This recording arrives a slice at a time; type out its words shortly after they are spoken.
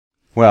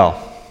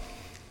Well,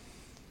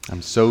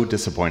 I'm so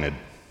disappointed.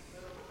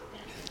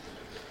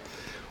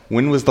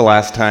 When was the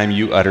last time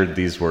you uttered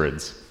these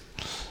words?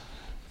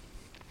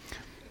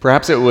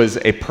 Perhaps it was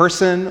a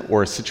person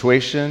or a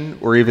situation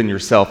or even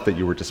yourself that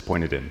you were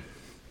disappointed in.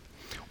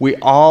 We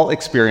all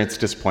experience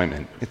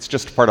disappointment. It's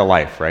just part of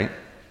life, right?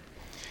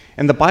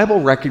 And the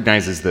Bible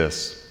recognizes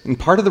this. And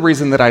part of the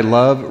reason that I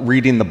love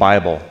reading the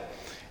Bible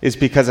is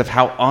because of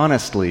how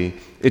honestly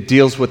it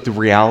deals with the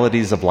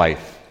realities of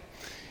life.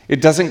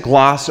 It doesn't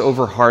gloss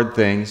over hard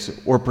things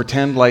or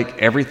pretend like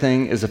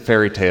everything is a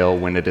fairy tale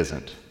when it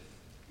isn't.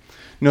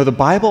 No, the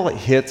Bible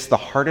hits the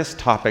hardest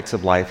topics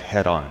of life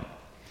head on.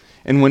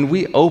 And when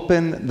we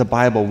open the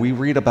Bible, we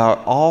read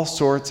about all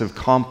sorts of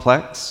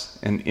complex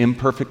and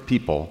imperfect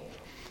people,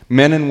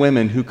 men and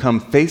women who come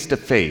face to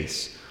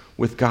face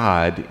with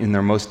God in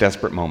their most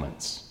desperate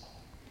moments.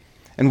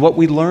 And what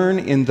we learn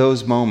in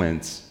those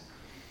moments,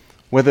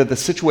 whether the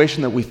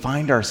situation that we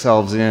find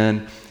ourselves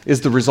in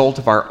is the result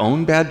of our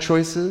own bad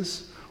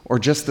choices or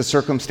just the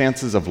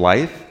circumstances of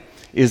life,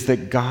 is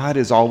that God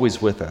is always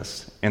with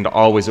us and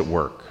always at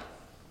work.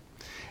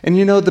 And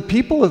you know, the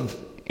people of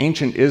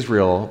ancient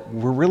Israel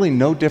were really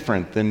no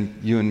different than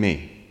you and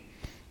me.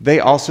 They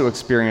also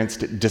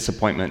experienced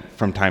disappointment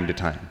from time to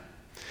time.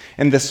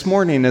 And this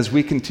morning, as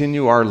we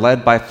continue our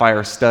Led by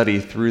Fire study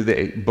through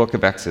the book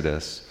of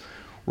Exodus,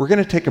 we're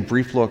going to take a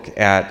brief look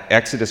at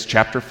Exodus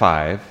chapter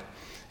 5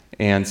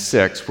 and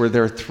 6, where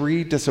there are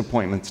 3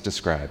 disappointments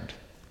described.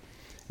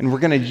 And we're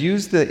going to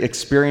use the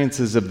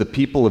experiences of the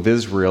people of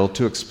Israel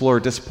to explore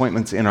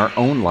disappointments in our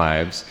own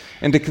lives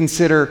and to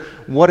consider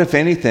what, if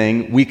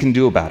anything, we can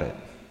do about it.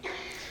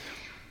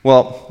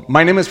 Well,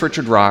 my name is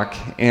Richard Rock,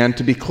 and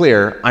to be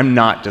clear, I'm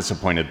not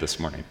disappointed this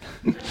morning.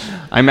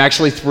 I'm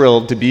actually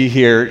thrilled to be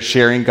here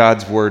sharing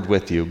God's word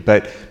with you.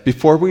 But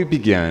before we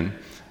begin,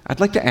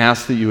 I'd like to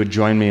ask that you would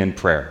join me in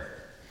prayer.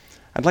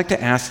 I'd like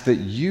to ask that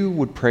you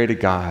would pray to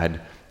God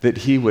that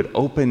He would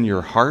open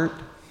your heart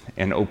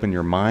and open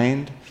your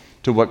mind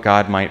to what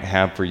God might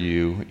have for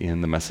you in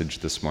the message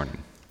this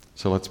morning.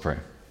 So let's pray.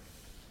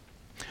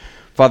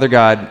 Father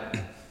God,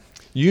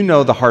 you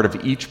know the heart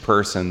of each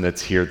person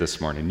that's here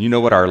this morning. You know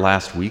what our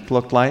last week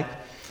looked like,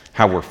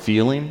 how we're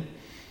feeling.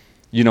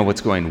 You know what's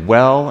going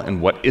well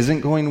and what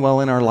isn't going well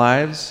in our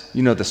lives.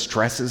 You know the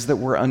stresses that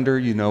we're under.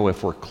 You know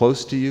if we're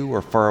close to you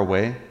or far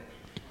away.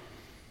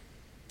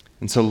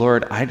 And so,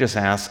 Lord, I just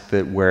ask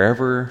that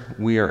wherever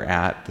we are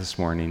at this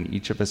morning,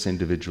 each of us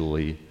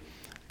individually,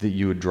 that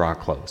you would draw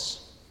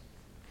close.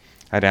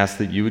 I'd ask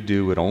that you would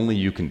do what only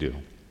you can do,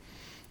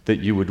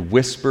 that you would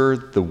whisper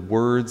the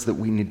words that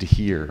we need to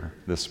hear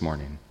this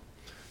morning,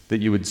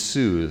 that you would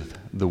soothe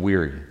the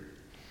weary,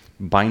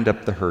 bind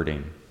up the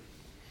hurting.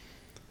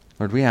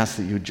 Lord, we ask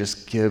that you would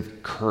just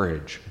give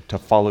courage to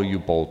follow you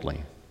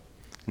boldly.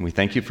 And we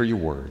thank you for your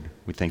word.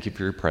 We thank you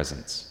for your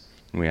presence.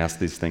 And we ask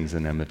these things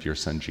in the name of your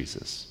Son,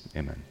 Jesus.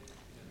 Amen.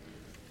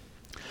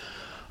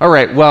 All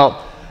right,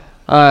 well,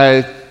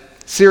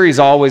 Siri is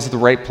always the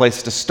right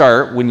place to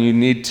start when you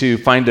need to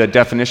find a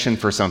definition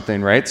for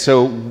something, right?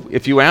 So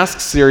if you ask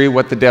Siri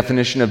what the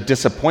definition of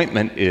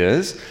disappointment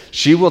is,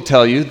 she will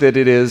tell you that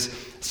it is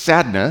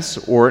sadness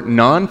or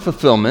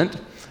non-fulfillment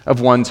of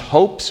one's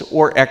hopes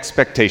or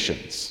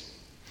expectations.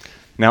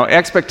 Now,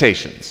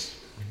 expectations,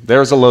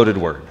 there's a loaded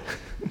word.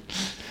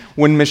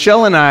 When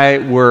Michelle and I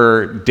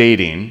were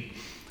dating,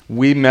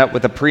 we met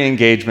with a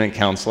pre-engagement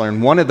counselor,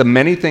 and one of the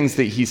many things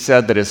that he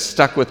said that has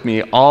stuck with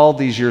me all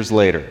these years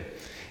later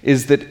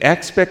is that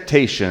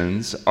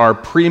expectations are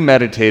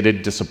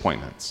premeditated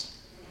disappointments.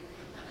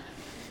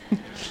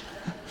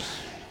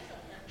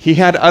 He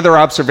had other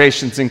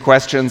observations and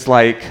questions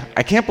like,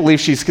 I can't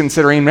believe she's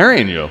considering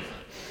marrying you.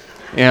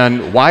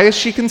 And why is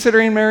she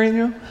considering marrying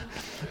you?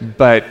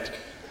 But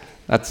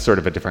that's sort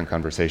of a different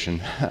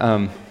conversation.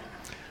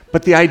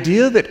 But the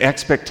idea that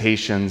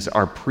expectations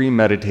are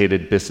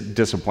premeditated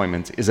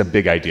disappointments is a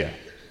big idea.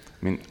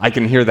 I mean, I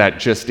can hear that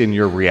just in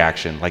your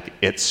reaction. Like,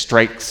 it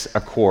strikes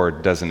a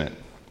chord, doesn't it?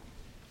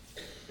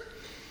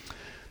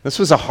 This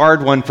was a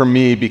hard one for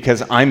me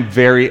because I'm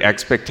very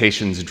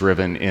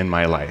expectations-driven in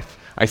my life.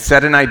 I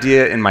set an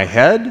idea in my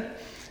head,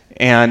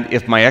 and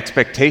if my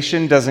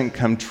expectation doesn't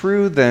come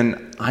true,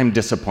 then I'm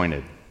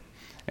disappointed.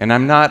 And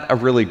I'm not a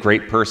really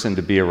great person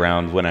to be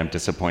around when I'm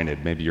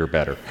disappointed. Maybe you're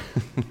better.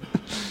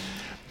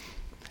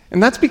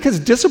 And that's because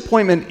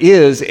disappointment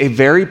is a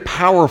very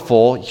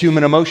powerful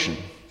human emotion.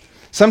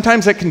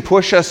 Sometimes it can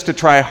push us to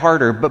try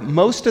harder, but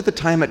most of the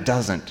time it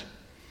doesn't.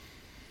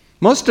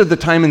 Most of the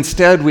time,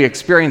 instead, we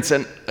experience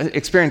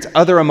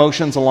other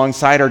emotions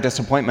alongside our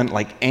disappointment,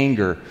 like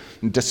anger,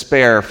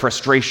 despair,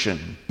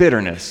 frustration,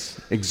 bitterness,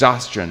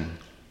 exhaustion,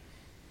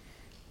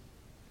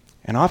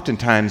 and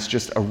oftentimes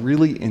just a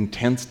really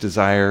intense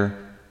desire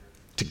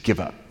to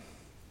give up.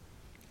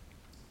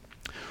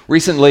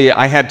 Recently,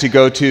 I had to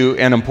go to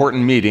an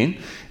important meeting,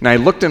 and I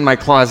looked in my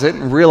closet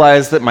and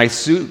realized that my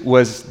suit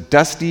was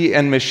dusty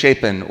and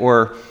misshapen,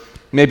 or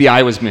maybe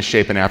I was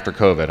misshapen after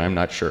COVID, I'm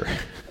not sure.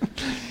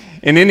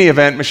 In any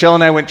event, Michelle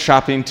and I went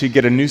shopping to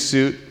get a new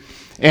suit,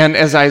 and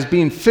as I was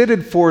being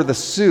fitted for the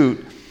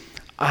suit,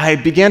 I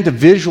began to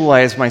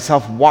visualize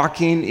myself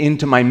walking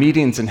into my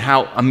meetings and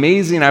how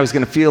amazing I was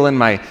going to feel in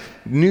my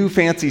new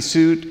fancy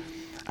suit.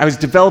 I was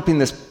developing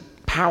this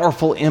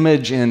powerful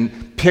image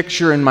and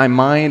picture in my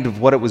mind of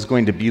what it was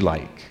going to be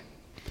like.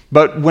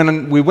 But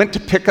when we went to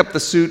pick up the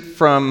suit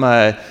from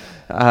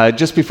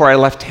just before I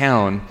left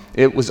town,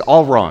 it was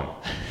all wrong.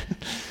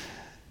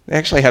 They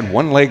actually had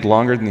one leg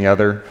longer than the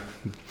other.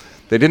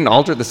 They didn't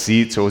alter the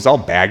seat, so it was all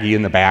baggy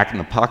in the back, and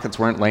the pockets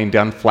weren't laying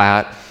down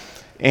flat.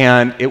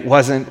 And it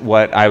wasn't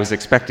what I was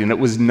expecting. It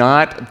was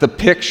not the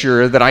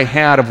picture that I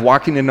had of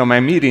walking into my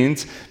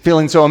meetings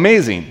feeling so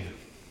amazing.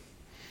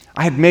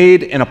 I had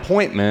made an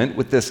appointment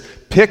with this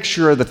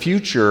picture of the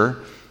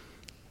future,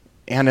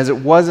 and as it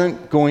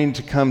wasn't going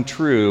to come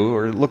true,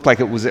 or it looked like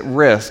it was at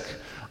risk,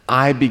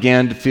 I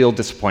began to feel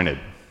disappointed.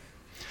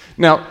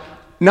 Now,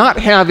 not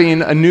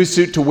having a new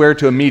suit to wear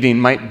to a meeting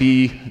might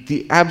be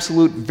the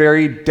absolute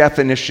very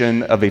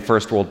definition of a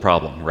first world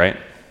problem, right?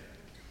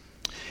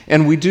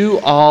 And we do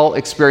all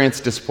experience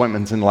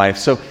disappointments in life.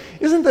 So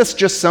isn't this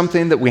just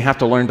something that we have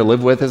to learn to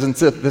live with? Isn't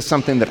this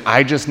something that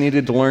I just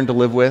needed to learn to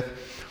live with?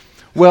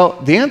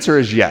 Well, the answer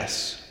is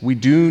yes. We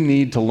do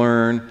need to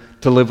learn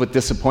to live with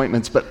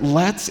disappointments, but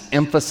let's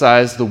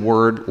emphasize the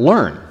word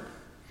learn.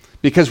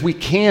 Because we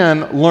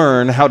can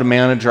learn how to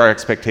manage our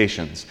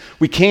expectations.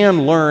 We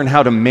can learn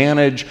how to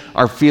manage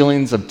our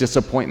feelings of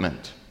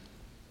disappointment.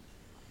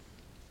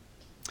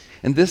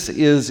 And this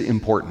is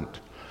important,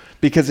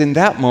 because in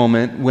that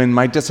moment, when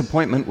my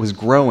disappointment was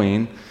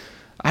growing,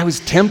 I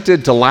was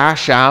tempted to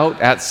lash out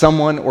at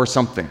someone or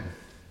something.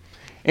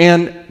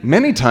 And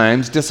many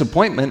times,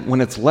 disappointment,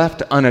 when it's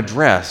left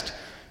unaddressed,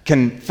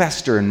 can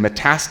fester and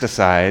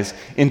metastasize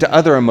into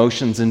other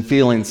emotions and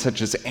feelings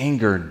such as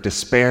anger,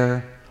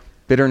 despair,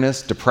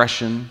 bitterness,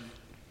 depression.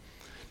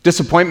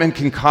 Disappointment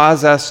can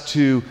cause us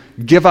to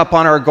give up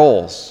on our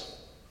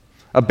goals,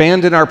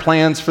 abandon our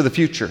plans for the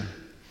future,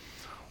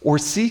 or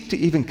seek to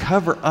even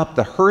cover up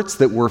the hurts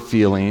that we're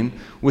feeling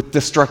with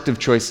destructive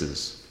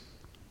choices.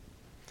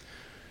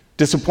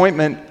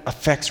 Disappointment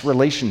affects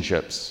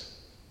relationships.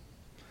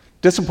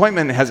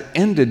 Disappointment has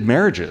ended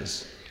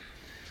marriages.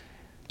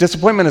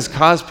 Disappointment has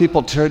caused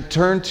people to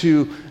turn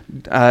to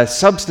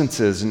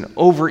substances and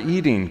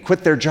overeating,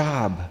 quit their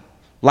job,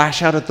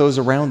 lash out at those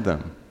around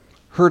them,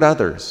 hurt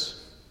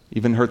others,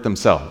 even hurt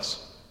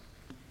themselves.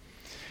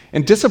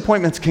 And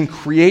disappointments can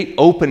create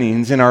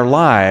openings in our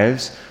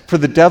lives for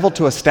the devil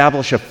to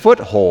establish a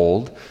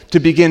foothold to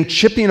begin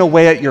chipping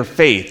away at your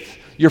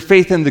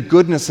faith in the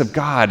goodness of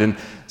God. And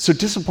so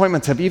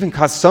disappointments have even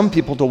caused some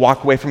people to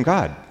walk away from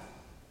God.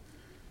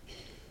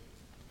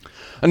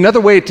 Another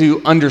way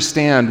to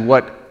understand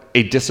what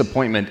a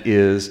disappointment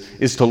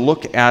is to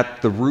look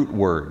at the root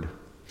word.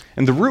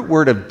 And the root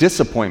word of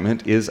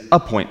disappointment is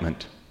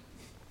appointment.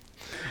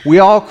 We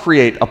all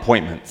create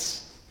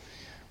appointments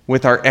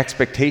with our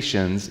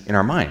expectations in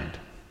our mind,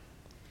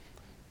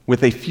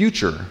 with a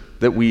future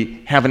that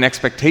we have an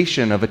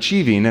expectation of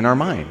achieving in our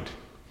mind.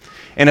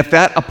 And if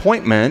that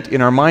appointment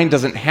in our mind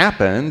doesn't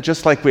happen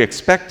just like we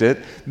expect it,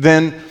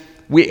 then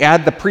we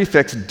add the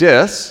prefix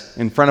dis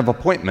in front of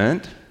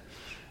appointment,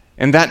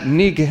 and that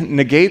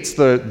negates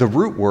the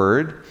root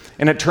word,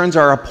 and it turns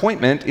our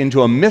appointment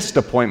into a missed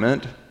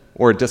appointment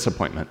or a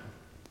disappointment.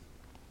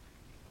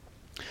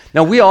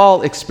 Now, we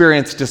all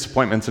experience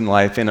disappointments in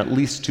life in at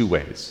least two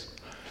ways.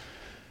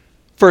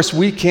 First,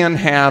 we can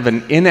have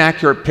an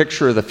inaccurate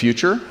picture of the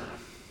future,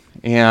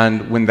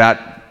 and when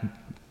that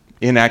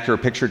inaccurate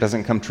picture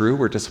doesn't come true,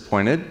 we're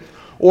disappointed.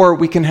 Or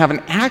we can have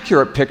an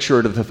accurate picture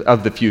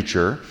of the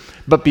future,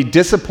 but be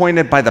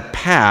disappointed by the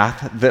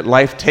path that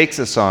life takes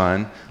us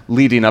on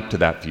leading up to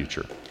that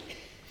future.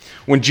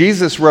 When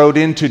Jesus rode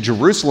into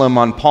Jerusalem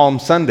on Palm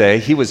Sunday,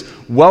 he was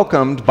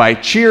welcomed by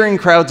cheering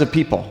crowds of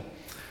people.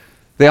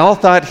 They all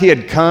thought he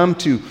had come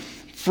to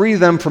free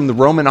them from the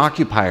Roman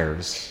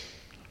occupiers.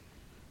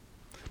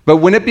 But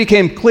when it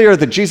became clear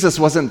that Jesus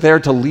wasn't there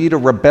to lead a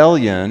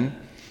rebellion,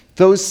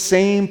 those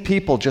same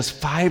people just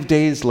 5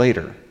 days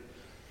later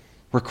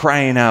were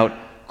crying out,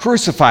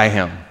 "Crucify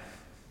him,"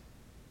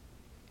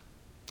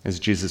 as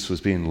Jesus was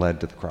being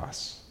led to the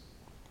cross.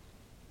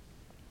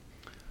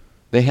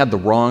 They had the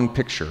wrong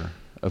picture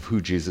of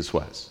who Jesus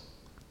was.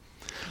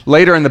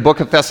 Later in the book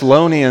of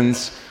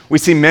Thessalonians, we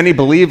see many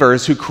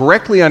believers who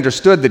correctly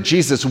understood that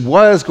Jesus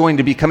was going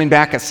to be coming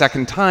back a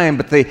second time,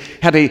 but they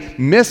had a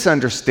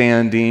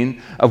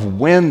misunderstanding of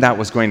when that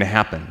was going to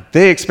happen.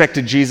 They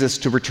expected Jesus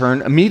to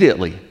return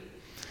immediately.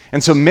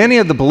 And so many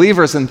of the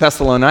believers in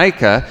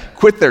Thessalonica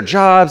quit their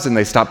jobs and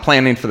they stopped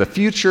planning for the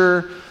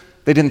future.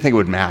 They didn't think it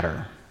would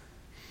matter.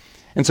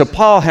 And so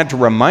Paul had to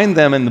remind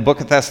them in the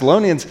book of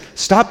Thessalonians,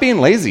 stop being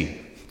lazy.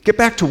 Get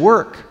back to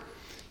work.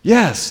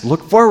 Yes,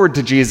 look forward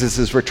to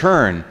Jesus'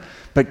 return,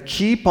 but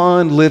keep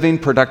on living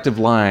productive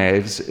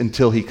lives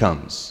until he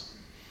comes.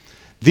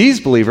 These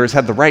believers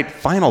had the right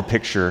final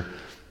picture,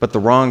 but the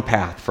wrong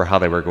path for how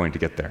they were going to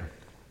get there.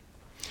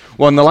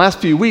 Well, in the last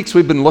few weeks,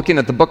 we've been looking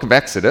at the book of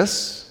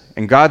Exodus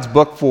and God's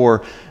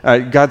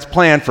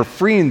plan for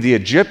freeing the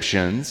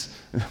Egyptians.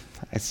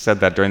 I said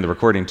that during the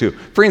recording too.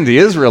 Freeing the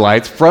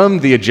Israelites from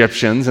the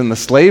Egyptians and the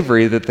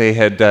slavery that they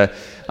had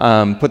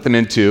put them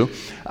into.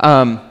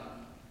 And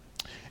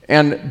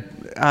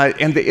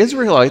the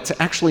Israelites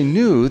actually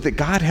knew that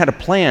God had a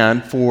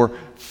plan for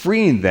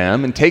freeing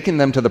them and taking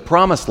them to the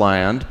promised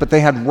land, but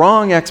they had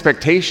wrong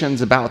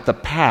expectations about the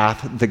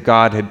path that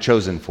God had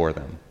chosen for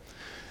them.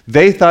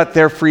 They thought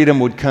their freedom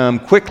would come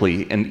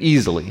quickly and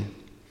easily,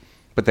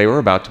 but they were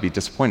about to be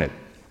disappointed.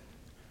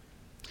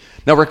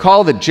 Now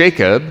recall that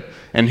Jacob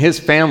and his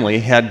family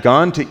had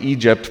gone to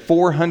Egypt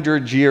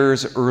 400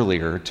 years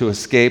earlier to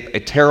escape a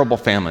terrible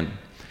famine.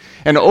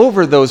 And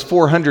over those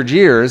 400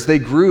 years, they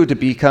grew to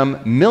become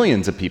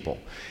millions of people.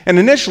 And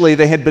initially,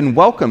 they had been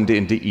welcomed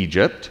into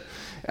Egypt,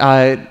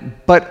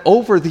 but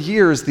over the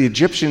years, the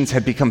Egyptians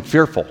had become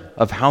fearful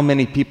of how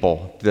many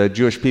people the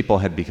Jewish people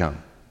had become.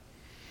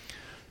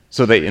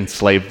 So they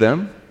enslaved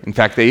them. In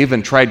fact, they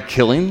even tried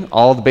killing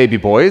all the baby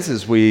boys,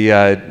 as we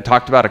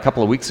talked about a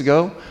couple of weeks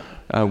ago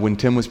when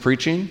Tim was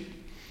preaching.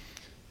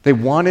 They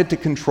wanted to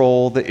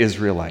control the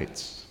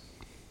Israelites.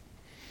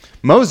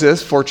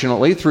 Moses,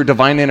 fortunately, through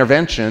divine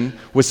intervention,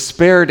 was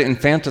spared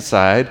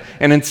infanticide,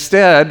 and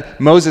instead,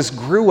 Moses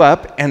grew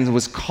up and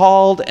was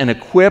called and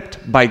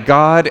equipped by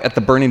God at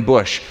the burning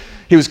bush.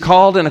 He was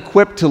called and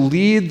equipped to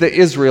lead the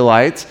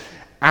Israelites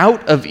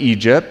out of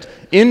Egypt,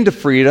 into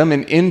freedom,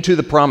 and into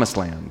the promised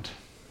land.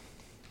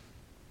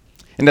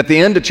 And at the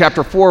end of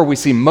chapter 4, we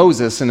see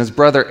Moses and his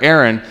brother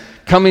Aaron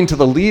coming to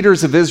the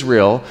leaders of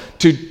Israel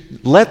to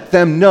let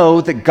them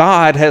know that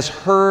God has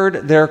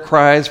heard their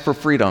cries for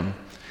freedom,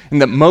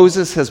 and that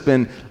Moses has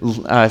been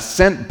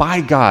sent by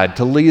God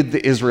to lead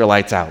the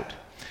Israelites out.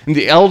 And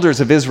the elders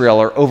of Israel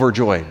are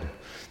overjoyed.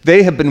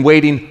 They have been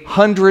waiting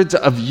hundreds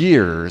of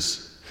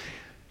years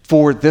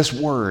for this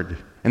word,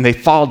 and they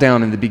fall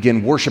down and they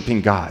begin worshiping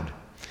God.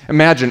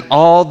 Imagine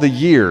all the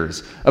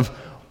years of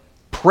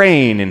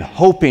praying and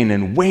hoping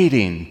and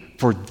waiting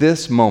for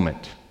this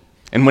moment.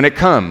 And when it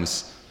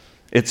comes,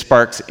 it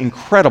sparks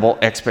incredible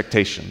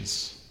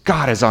expectations.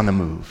 God is on the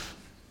move,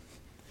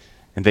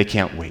 and they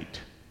can't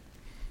wait.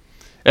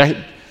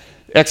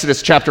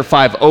 Exodus chapter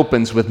 5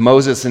 opens with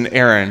Moses and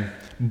Aaron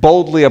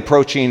boldly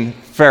approaching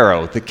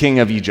Pharaoh, the king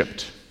of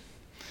Egypt.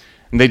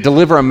 And they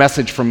deliver a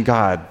message from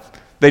God.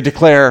 They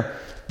declare,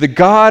 "The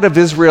God of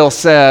Israel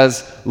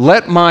says,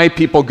 'Let my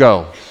people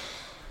go.'"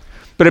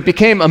 But it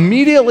became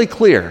immediately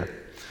clear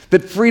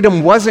that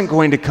freedom wasn't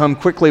going to come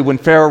quickly when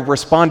Pharaoh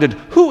responded,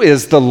 "Who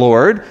is the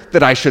Lord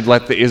that I should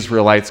let the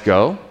Israelites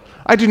go?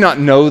 I do not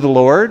know the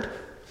Lord.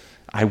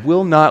 I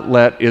will not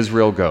let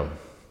Israel go."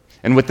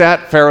 And with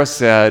that, Pharaoh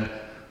said,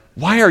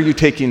 "Why are you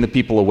taking the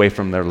people away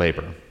from their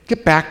labor?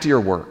 Get back to your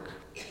work."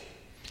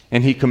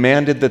 And he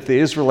commanded that the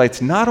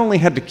Israelites not only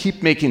had to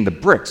keep making the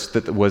bricks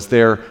that was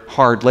their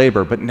hard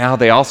labor, but now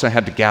they also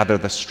had to gather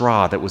the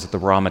straw that was the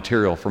raw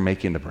material for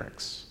making the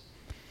bricks.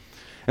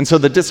 And so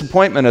the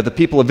disappointment of the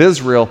people of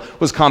Israel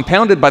was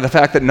compounded by the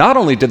fact that not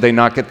only did they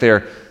not get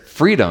their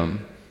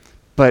freedom,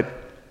 but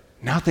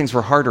now things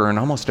were harder in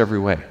almost every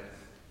way.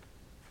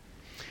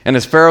 And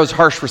as Pharaoh's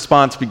harsh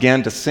response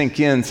began to sink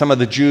in, some of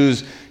the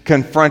Jews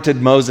confronted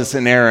Moses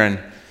and Aaron,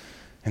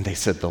 and they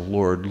said, "The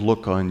Lord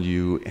look on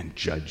you and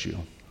judge you.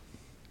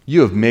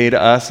 You have made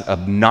us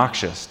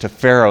obnoxious to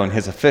Pharaoh and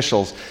his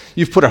officials.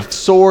 You've put a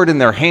sword in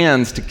their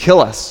hands to kill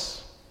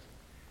us."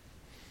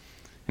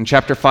 And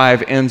chapter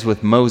 5 ends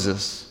with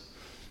Moses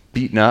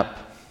beaten up,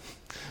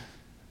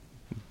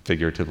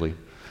 figuratively,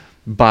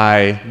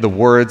 by the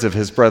words of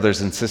his brothers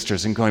and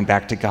sisters and going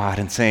back to God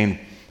and saying,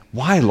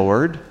 "Why,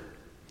 Lord?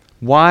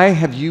 Why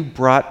have you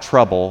brought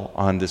trouble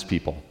on this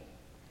people?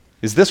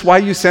 Is this why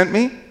you sent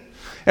me?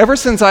 Ever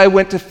since I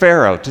went to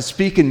Pharaoh to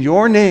speak in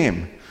your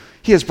name,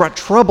 he has brought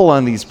trouble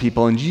on these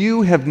people, and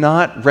you have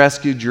not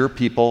rescued your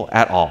people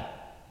at all."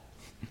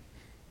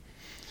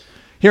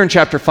 Here in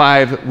chapter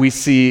 5, we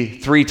see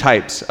 3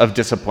 types of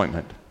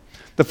disappointment.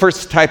 The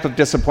first type of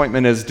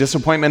disappointment is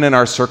disappointment in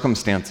our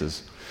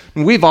circumstances.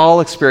 And we've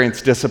all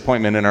experienced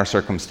disappointment in our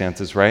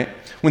circumstances, right?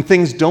 When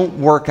things don't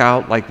work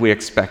out like we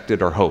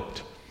expected or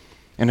hoped.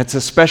 And it's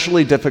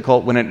especially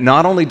difficult when it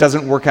not only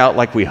doesn't work out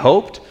like we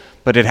hoped,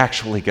 but it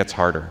actually gets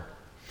harder.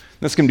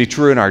 This can be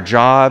true in our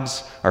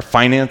jobs, our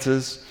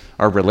finances,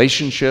 our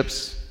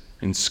relationships,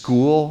 in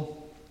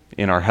school,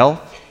 in our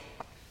health.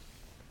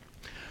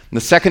 And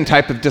the second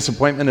type of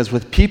disappointment is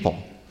with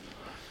people.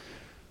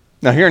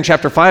 Now here in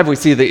chapter 5, we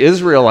see the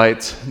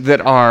Israelites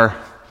that are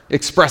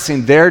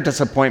expressing their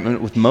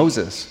disappointment with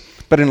Moses.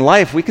 But in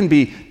life, we can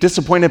be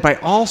disappointed by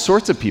all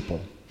sorts of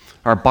people.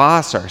 Our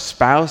boss, our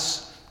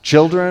spouse,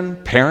 children,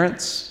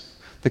 parents,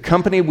 the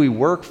company we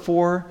work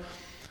for,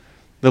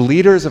 the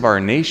leaders of our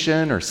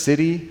nation or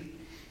city,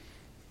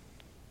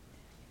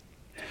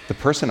 the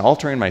person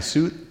altering my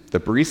suit, the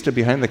barista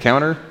behind the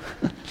counter,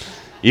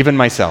 even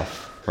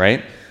myself,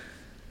 right?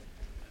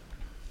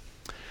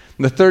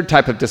 And the third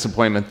type of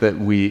disappointment that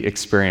we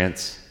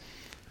experience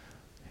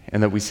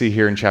and that we see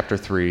here in chapter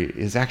 3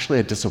 is actually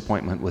a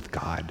disappointment with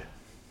God.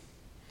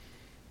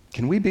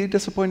 Can we be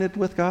disappointed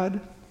with God?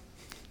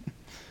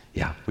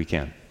 Yeah, we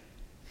can.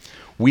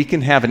 we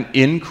can have an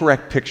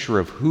incorrect picture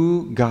of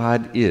who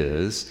God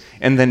is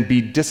and then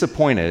be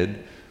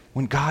disappointed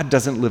when God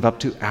doesn't live up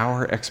to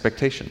our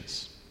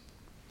expectations.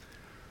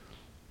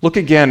 Look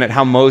again at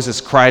how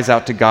Moses cries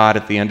out to God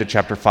at the end of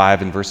chapter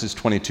 5 in verses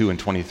 22 and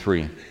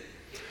 23.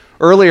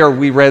 Earlier,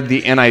 we read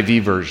the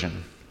NIV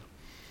version.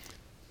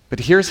 But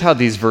here's how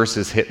these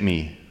verses hit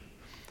me.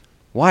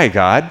 Why,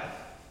 God?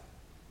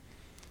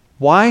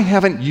 Why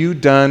haven't you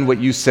done what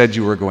you said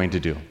you were going to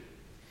do?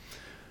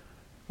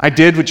 I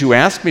did what you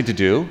asked me to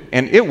do,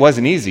 and it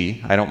wasn't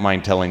easy, I don't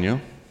mind telling you.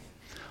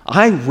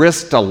 I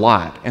risked a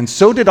lot, and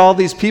so did all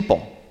these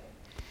people.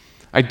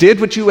 I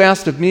did what you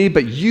asked of me,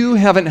 but you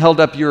haven't held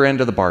up your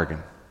end of the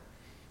bargain.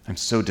 I'm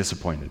so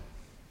disappointed.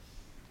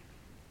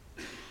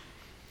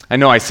 I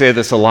know I say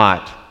this a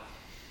lot,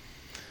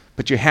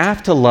 but you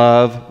have to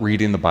love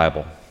reading the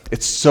Bible.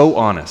 It's so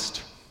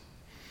honest.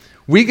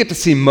 We get to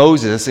see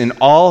Moses in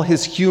all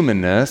his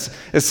humanness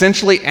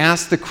essentially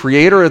ask the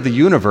creator of the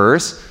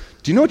universe,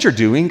 do you know what you're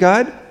doing,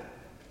 God?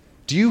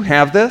 Do you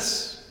have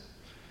this?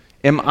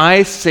 Am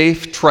I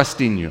safe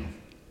trusting you?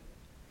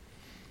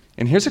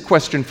 And here's a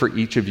question for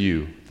each of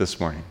you this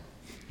morning.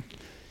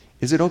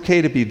 Is it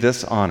okay to be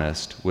this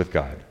honest with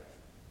God?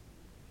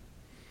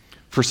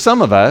 For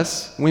some of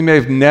us, we may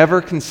have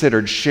never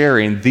considered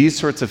sharing these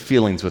sorts of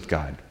feelings with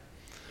God.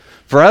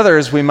 For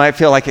others, we might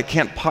feel like it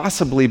can't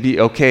possibly be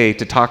okay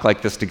to talk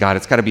like this to God.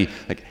 It's got to be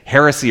like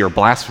heresy or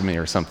blasphemy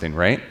or something,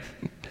 right?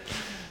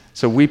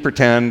 So we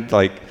pretend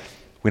like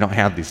we don't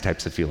have these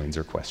types of feelings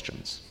or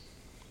questions.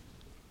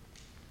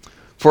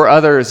 For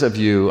others of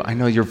you, I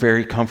know you're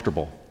very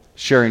comfortable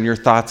sharing your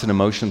thoughts and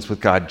emotions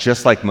with God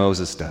just like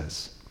Moses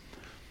does.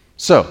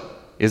 So,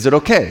 is it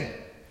okay?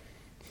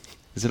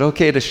 Is it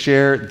okay to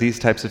share these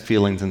types of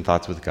feelings and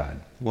thoughts with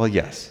God? Well,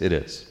 yes, it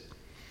is.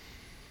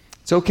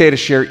 It's okay to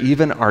share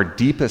even our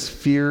deepest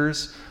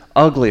fears,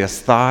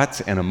 ugliest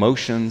thoughts and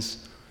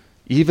emotions,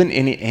 even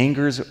any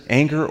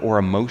anger or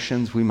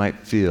emotions we might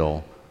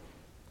feel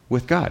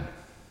with God.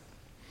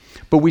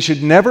 But we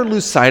should never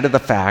lose sight of the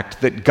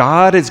fact that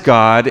God is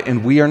God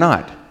and we are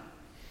not.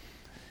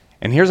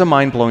 And here's a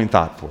mind-blowing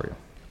thought for you.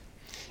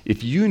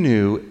 If you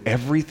knew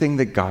everything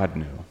that God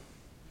knew,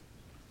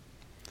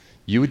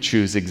 you would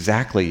choose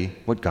exactly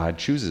what God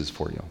chooses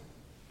for you.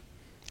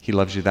 He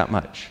loves you that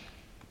much.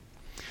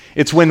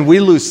 It's when we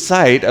lose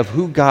sight of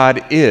who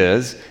God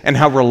is and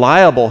how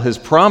reliable his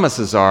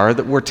promises are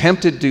that we're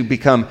tempted to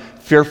become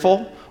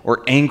fearful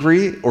or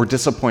angry or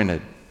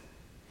disappointed.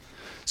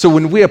 So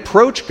when we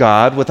approach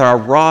God with our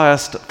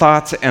rawest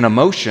thoughts and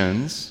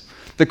emotions,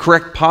 the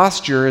correct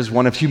posture is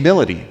one of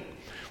humility,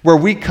 where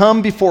we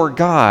come before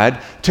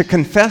God to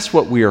confess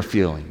what we are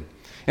feeling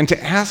and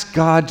to ask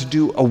God to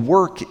do a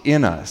work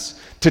in us,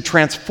 to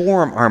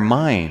transform our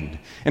mind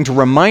and to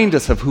remind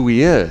us of who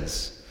he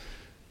is,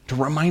 to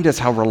remind us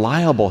how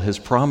reliable his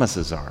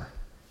promises are.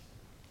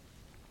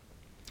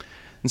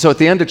 And so at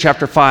the end of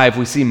chapter 5,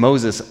 we see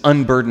Moses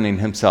unburdening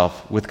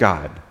himself with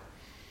God.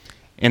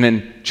 And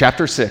in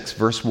chapter 6,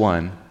 verse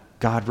 1,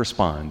 God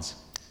responds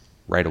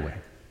right away.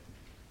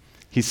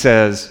 He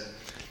says,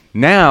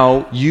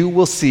 "Now you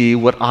will see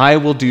what I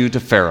will do to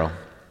Pharaoh.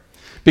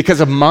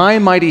 Because of my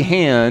mighty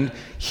hand,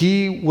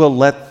 he will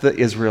let the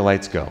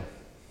Israelites go."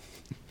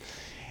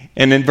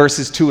 And in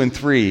verses 2 and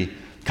 3,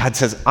 God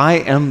says, "I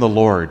am the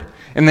Lord."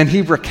 And then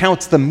he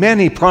recounts the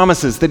many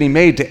promises that he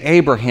made to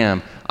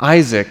Abraham,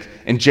 Isaac,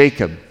 and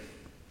Jacob.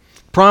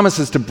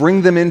 Promises to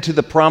bring them into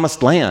the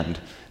promised land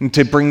and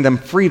to bring them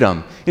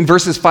freedom. In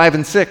verses 5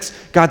 and 6,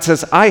 God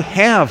says, "I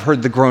have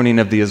heard the groaning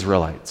of the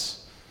Israelites.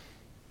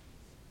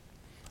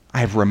 I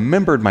have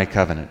remembered my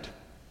covenant.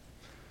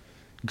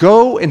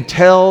 Go and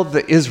tell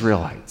the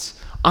Israelites,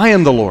 I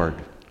am the Lord,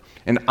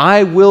 and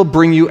I will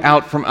bring you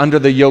out from under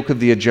the yoke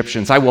of the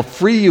Egyptians. I will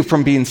free you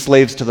from being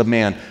slaves to the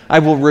man. I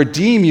will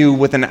redeem you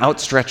with an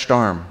outstretched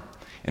arm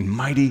and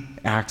mighty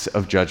acts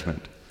of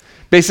judgment."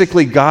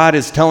 Basically, God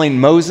is telling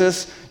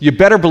Moses, you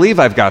better believe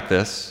I've got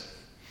this.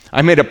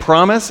 I made a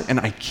promise, and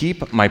I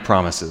keep my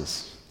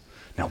promises.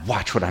 Now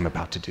watch what I'm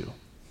about to do.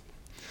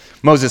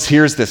 Moses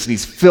hears this, and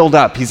he's filled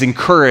up. He's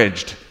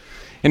encouraged.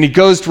 And he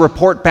goes to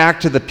report back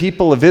to the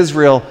people of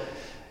Israel,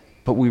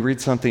 but we read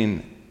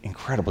something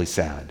incredibly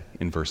sad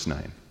in verse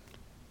 9.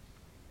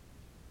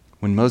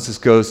 When Moses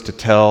goes to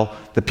tell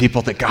the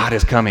people that God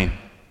is coming,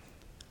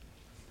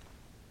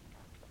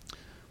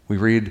 we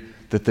read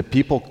that the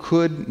people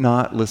could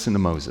not listen to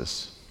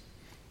Moses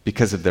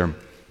because of their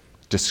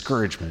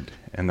discouragement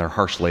and their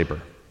harsh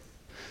labor.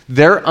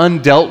 Their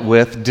undealt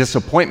with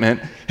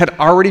disappointment had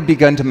already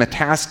begun to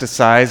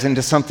metastasize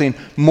into something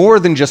more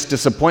than just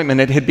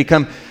disappointment. It had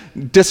become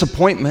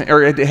disappointment,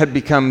 or it had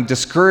become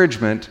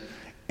discouragement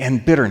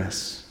and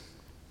bitterness.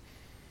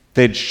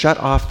 They'd shut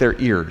off their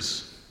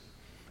ears,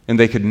 and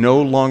they could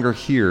no longer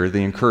hear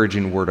the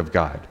encouraging word of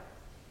God.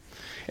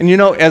 And you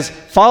know, as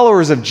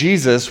followers of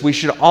Jesus, we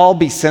should all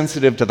be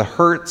sensitive to the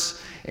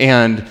hurts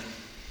and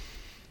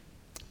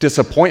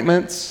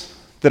disappointments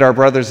that our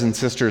brothers and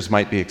sisters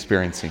might be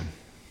experiencing.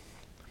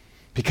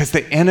 Because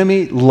the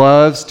enemy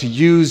loves to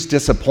use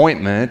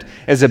disappointment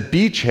as a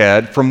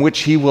beachhead from which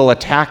he will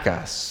attack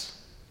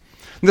us.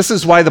 This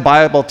is why the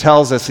Bible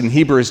tells us in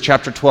Hebrews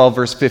chapter 12,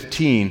 verse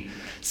 15,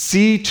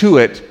 see to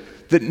it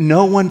that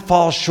no one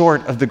falls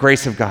short of the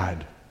grace of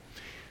God,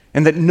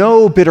 and that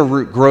no bitter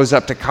root grows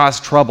up to cause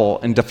trouble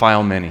and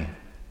defile many.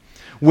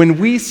 When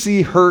we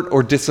see hurt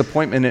or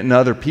disappointment in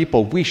other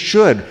people, we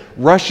should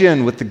rush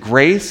in with the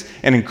grace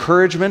and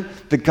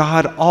encouragement that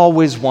God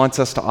always wants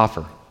us to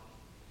offer.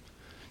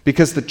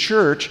 Because the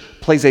church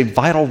plays a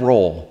vital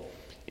role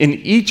in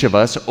each of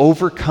us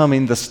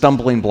overcoming the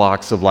stumbling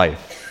blocks of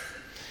life.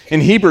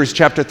 In Hebrews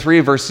chapter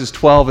 3, verses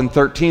 12 and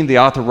 13, the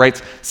author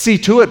writes, see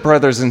to it,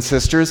 brothers and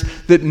sisters,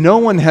 that no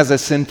one has a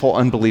sinful,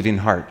 unbelieving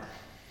heart.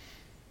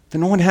 That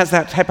no one has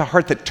that type of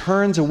heart that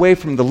turns away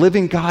from the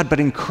living God, but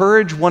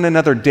encourage one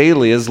another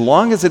daily as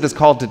long as it is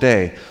called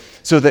today,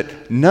 so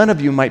that none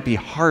of you might be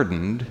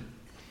hardened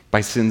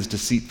by sin's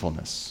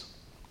deceitfulness.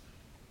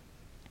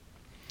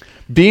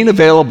 Being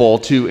available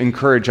to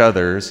encourage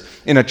others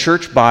in a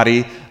church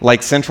body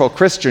like Central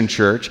Christian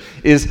Church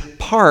is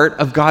part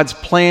of God's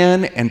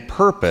plan and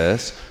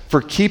purpose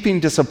for keeping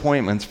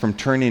disappointments from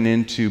turning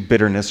into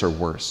bitterness or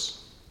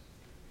worse.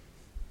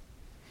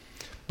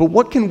 But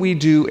what can we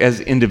do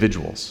as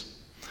individuals?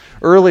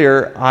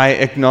 Earlier, I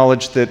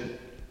acknowledged that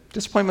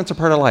disappointments are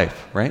part of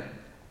life, right?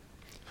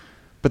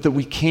 But that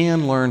we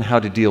can learn how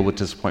to deal with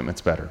disappointments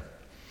better.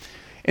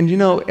 And you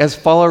know, as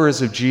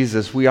followers of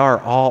Jesus, we are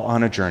all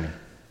on a journey.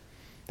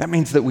 That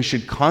means that we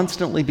should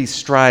constantly be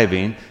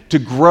striving to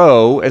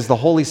grow as the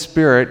Holy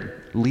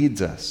Spirit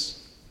leads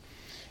us.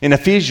 In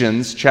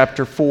Ephesians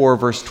chapter 4,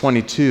 verse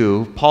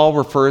 22, Paul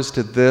refers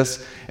to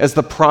this as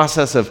the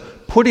process of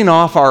putting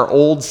off our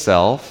old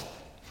self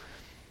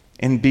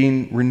and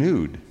being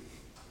renewed.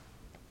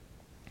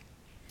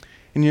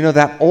 And you know,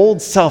 that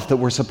old self that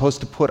we're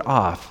supposed to put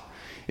off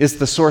is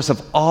the source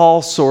of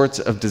all sorts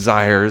of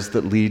desires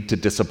that lead to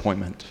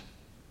disappointment.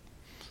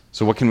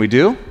 So what can we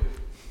do?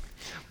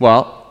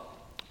 Well,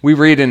 we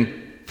read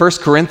in 1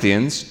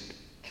 Corinthians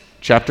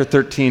chapter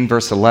 13,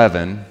 verse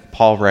 11,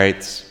 Paul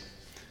writes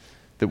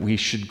that we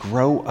should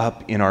grow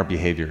up in our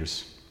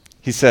behaviors.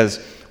 He says,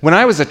 when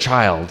I was a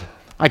child,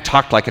 I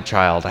talked like a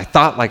child, I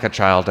thought like a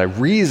child, I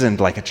reasoned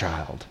like a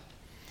child.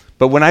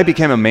 But when I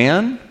became a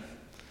man,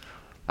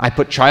 I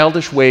put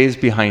childish ways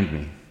behind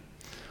me.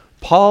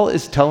 Paul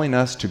is telling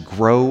us to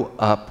grow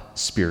up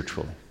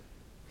spiritually.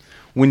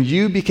 When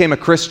you became a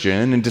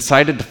Christian and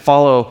decided to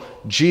follow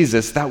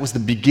Jesus, that was the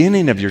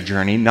beginning of your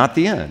journey, not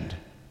the end.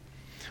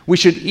 We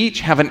should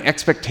each have an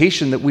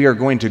expectation that we are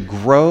going to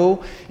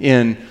grow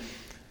in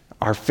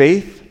our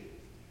faith,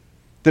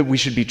 that we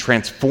should be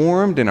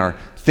transformed in our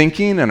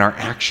thinking and our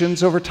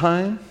actions over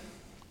time.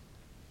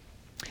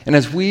 And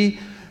as we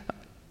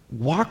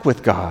walk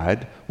with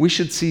God, we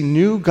should see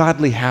new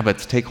godly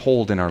habits take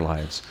hold in our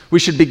lives. We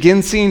should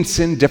begin seeing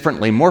sin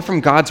differently, more from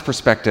God's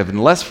perspective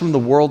and less from the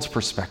world's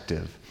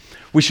perspective.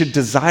 We should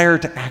desire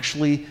to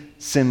actually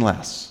sin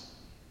less.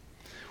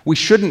 We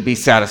shouldn't be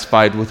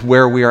satisfied with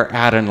where we are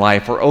at in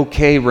life or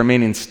okay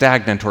remaining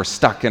stagnant or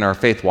stuck in our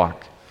faith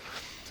walk.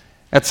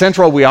 At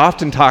Central, we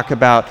often talk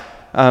about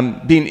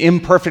being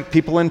imperfect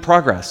people in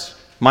progress.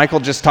 Michael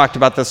just talked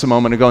about this a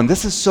moment ago, and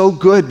this is so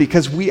good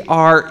because we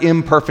are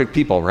imperfect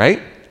people,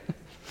 right?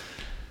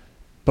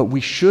 But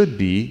we should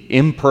be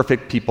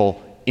imperfect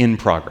people in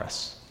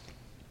progress.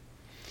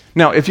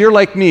 Now, if you're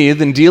like me,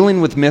 then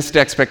dealing with missed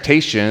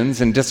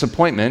expectations and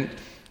disappointment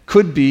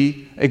could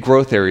be a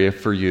growth area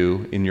for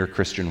you in your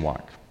Christian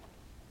walk.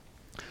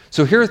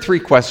 So here are 3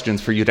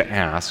 questions for you to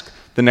ask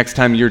the next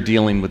time you're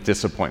dealing with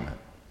disappointment.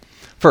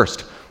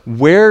 First,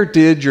 where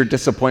did your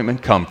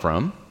disappointment come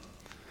from?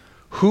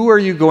 Who are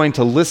you going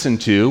to listen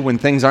to when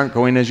things aren't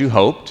going as you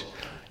hoped?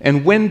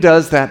 And when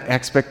does that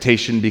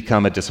expectation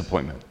become a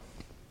disappointment?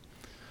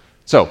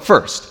 So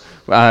first,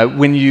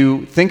 when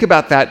you think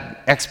about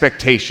that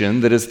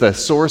expectation that is the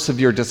source of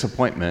your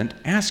disappointment,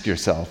 ask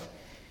yourself,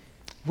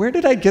 where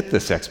did I get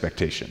this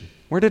expectation?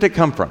 Where did it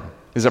come from?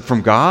 Is it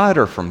from God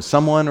or from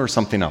someone or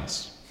something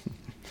else?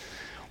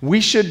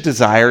 We should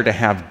desire to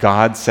have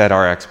God set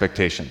our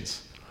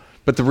expectations.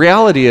 But the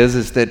reality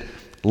is that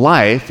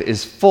life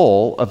is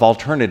full of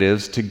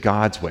alternatives to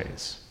God's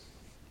ways.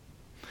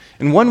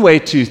 And one way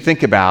to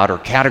think about or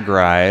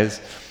categorize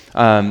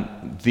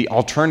the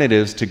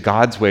alternatives to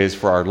God's ways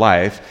for our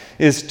life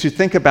is to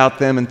think about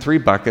them in 3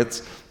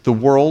 buckets: the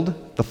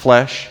world, the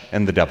flesh,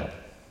 and the devil.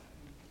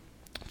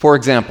 For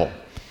example,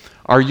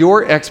 are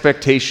your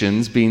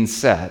expectations being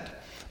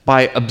set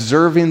by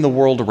observing the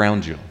world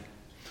around you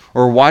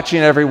or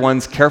watching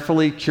everyone's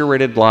carefully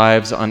curated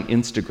lives on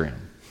Instagram?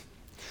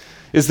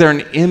 Is there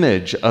an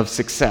image of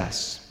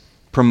success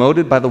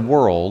promoted by the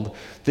world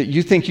that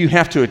you think you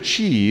have to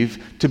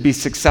achieve to be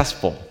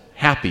successful,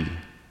 happy,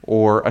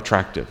 or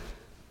attractive?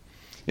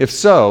 If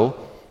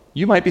so,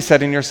 you might be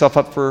setting yourself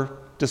up for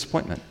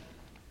disappointment.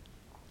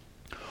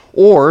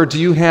 Or do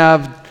you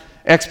have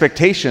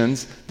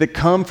expectations that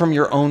come from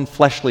your own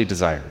fleshly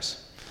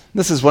desires?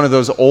 This is one of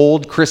those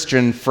old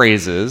Christian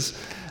phrases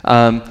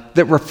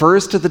that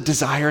refers to the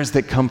desires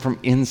that come from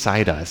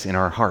inside us in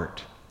our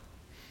heart.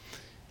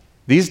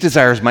 These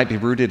desires might be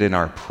rooted in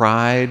our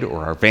pride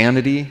or our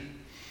vanity,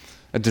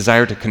 a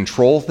desire to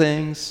control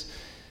things,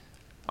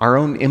 our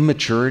own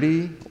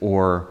immaturity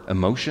or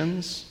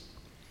emotions.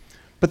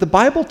 But the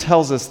Bible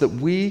tells us that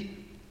we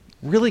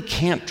really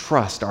can't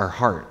trust our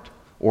heart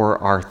or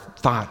our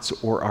thoughts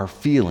or our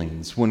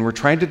feelings when we're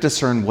trying to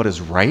discern what is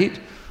right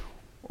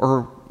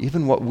or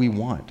even what we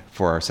want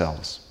for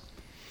ourselves.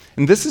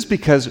 And this is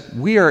because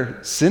we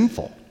are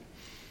sinful.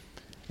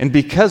 And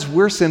because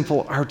we're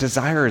sinful, our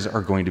desires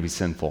are going to be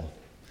sinful.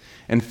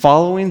 And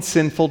following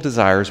sinful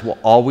desires will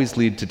always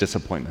lead to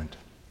disappointment.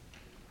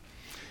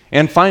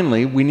 And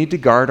finally, we need to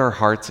guard our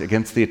hearts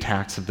against the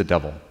attacks of the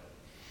devil.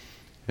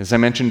 As I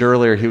mentioned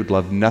earlier, he would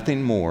love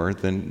nothing more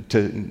than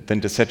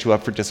to set you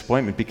up for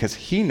disappointment, because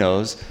he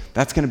knows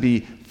that's going to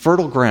be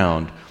fertile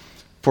ground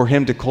for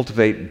him to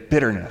cultivate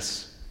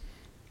bitterness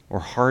or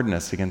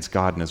hardness against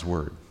God and his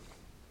word.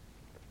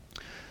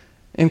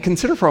 And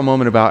consider for a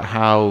moment about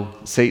how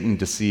Satan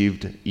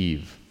deceived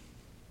Eve.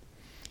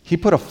 He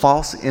put a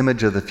false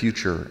image of the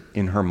future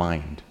in her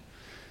mind.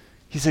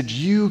 He said,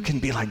 you can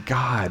be like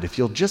God if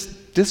you'll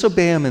just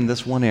disobey him in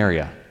this one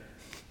area.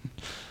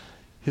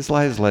 His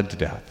lies led to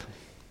death,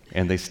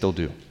 and they still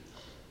do.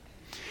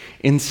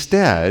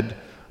 Instead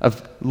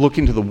of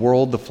looking to the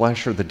world, the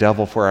flesh, or the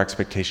devil for our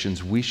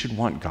expectations, we should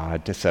want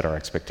God to set our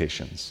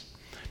expectations.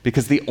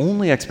 Because the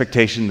only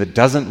expectation that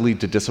doesn't lead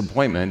to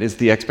disappointment is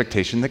the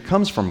expectation that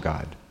comes from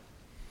God.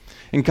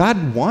 And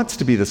God wants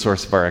to be the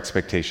source of our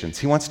expectations.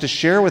 He wants to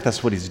share with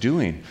us what he's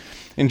doing.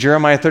 In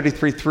Jeremiah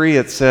 33:3,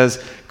 it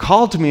says,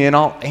 "Call to me and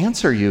I'll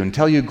answer you and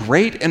tell you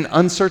great and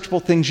unsearchable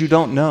things you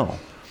don't know."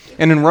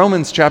 And in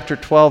Romans chapter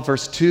 12,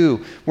 verse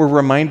 2, we're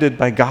reminded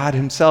by God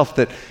himself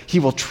that he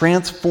will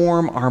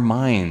transform our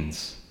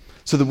minds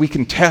so that we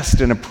can test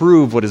and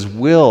approve what his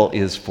will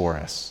is for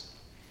us.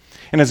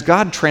 And as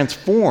God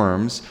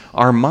transforms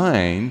our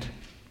mind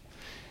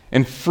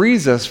and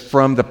frees us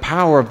from the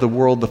power of the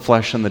world, the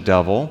flesh, and the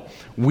devil,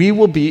 we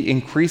will be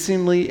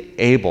increasingly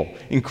able,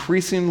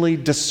 increasingly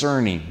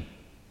discerning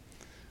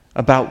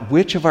about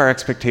which of our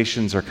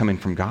expectations are coming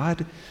from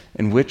God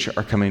and which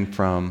are coming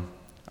from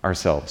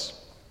ourselves.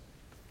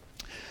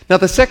 Now,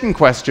 the second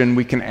question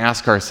we can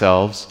ask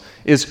ourselves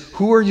is,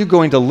 who are you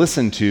going to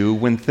listen to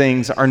when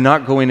things are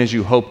not going as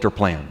you hoped or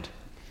planned?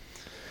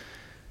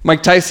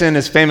 Mike Tyson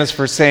is famous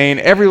for saying,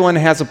 "Everyone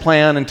has a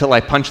plan until I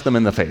punch them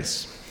in the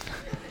face."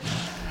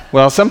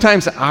 Well,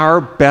 sometimes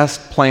our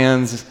best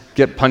plans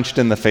get punched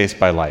in the face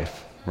by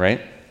life,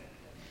 right?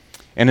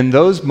 And in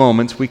those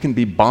moments, we can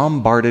be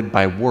bombarded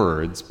by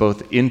words,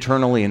 both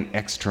internally and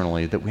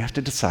externally, that we have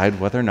to decide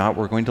whether or not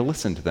we're going to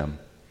listen to them.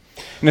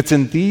 And it's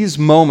in these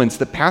moments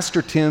that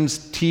Pastor Tim's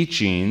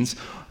teachings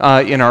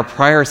in our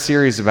prior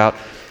series about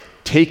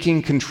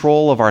taking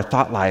control of our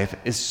thought life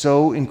is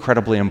so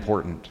incredibly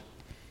important.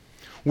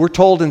 We're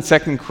told in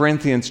 2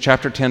 Corinthians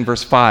chapter 10,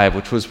 verse 5,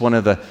 which was one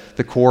of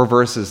the core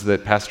verses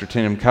that Pastor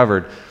Tim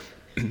covered,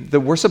 that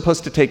we're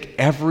supposed to take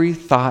every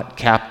thought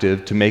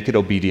captive to make it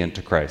obedient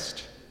to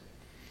Christ.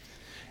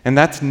 And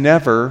that's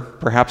never,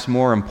 perhaps,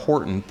 more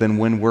important than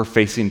when we're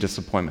facing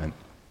disappointment.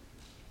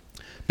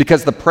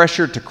 Because the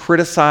pressure to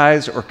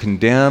criticize or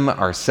condemn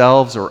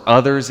ourselves or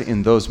others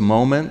in those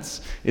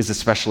moments is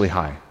especially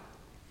high.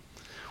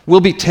 We'll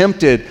be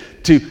tempted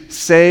to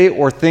say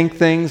or think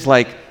things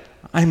like,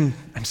 I'm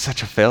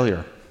such a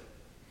failure.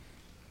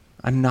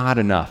 I'm not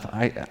enough.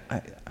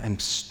 I'm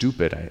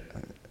stupid.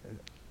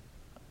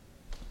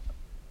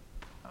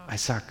 I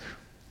suck.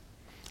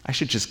 I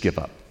should just give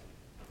up.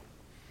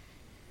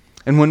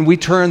 And when we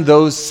turn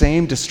those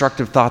same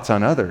destructive thoughts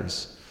on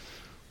others,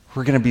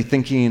 we're going to be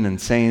thinking and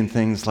saying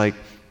things like,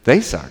 they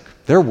suck.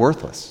 They're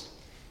worthless.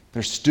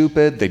 They're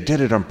stupid. They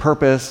did it on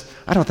purpose.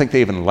 I don't think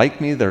they even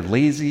like me. They're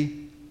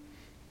lazy.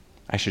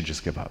 I should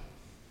just give up.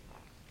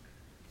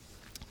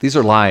 These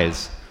are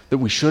lies that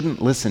we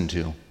shouldn't listen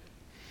to.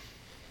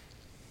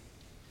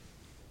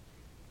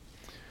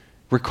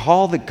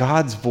 Recall that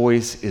God's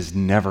voice is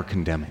never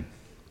condemning.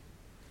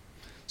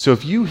 So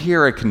if you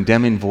hear a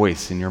condemning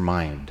voice in your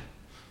mind,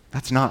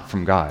 that's not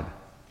from God.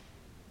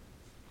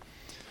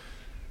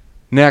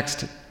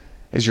 Next,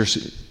 as you're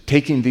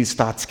taking these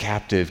thoughts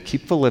captive,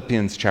 keep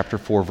Philippians chapter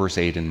 4, verse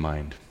 8 in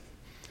mind,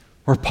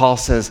 where Paul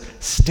says,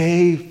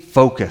 stay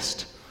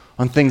focused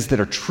on things that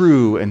are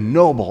true and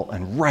noble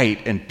and right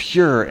and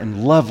pure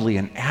and lovely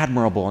and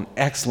admirable and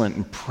excellent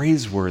and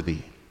praiseworthy.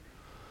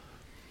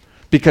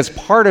 Because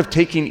part of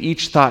taking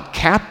each thought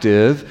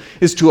captive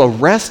is to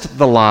arrest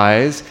the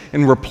lies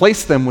and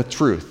replace them with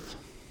truth.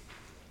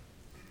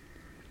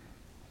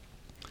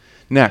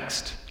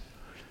 Next,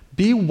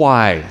 be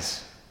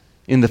wise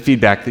in the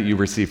feedback that you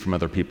receive from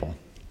other people.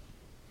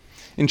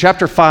 In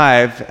chapter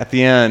 5, at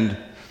the end,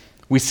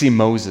 we see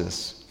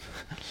Moses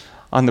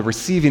on the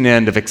receiving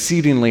end of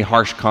exceedingly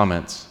harsh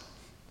comments.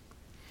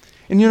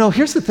 And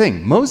here's the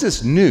thing.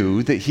 Moses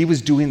knew that he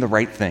was doing the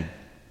right thing.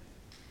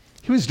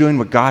 He was doing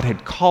what God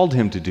had called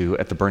him to do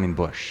at the burning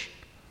bush.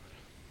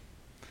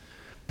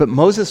 But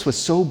Moses was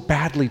so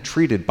badly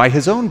treated by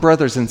his own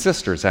brothers and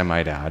sisters, I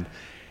might add,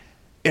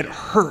 it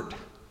hurt.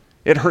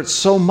 It hurt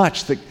so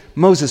much that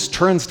Moses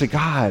turns to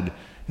God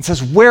and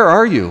says, "Where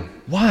are you?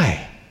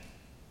 Why?"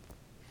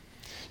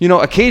 You know,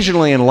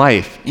 occasionally in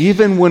life,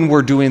 even when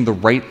we're doing the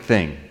right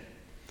thing,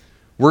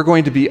 we're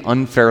going to be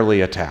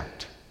unfairly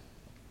attacked.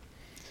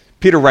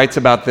 Peter writes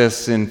about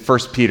this in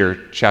 1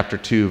 Peter chapter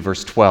 2,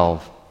 verse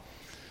 12,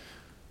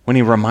 when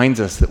he reminds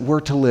us that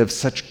we're to live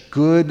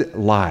good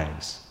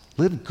lives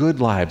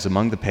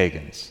among the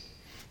pagans,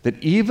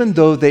 that even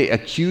though they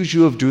accuse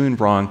you of doing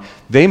wrong,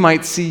 they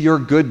might see your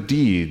good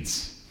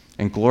deeds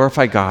and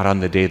glorify God on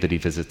the day that he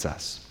visits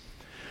us.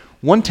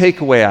 One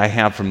takeaway I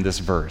have from this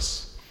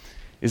verse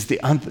is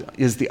the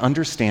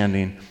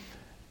understanding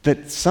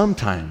that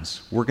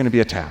sometimes we're going to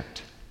be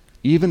attacked,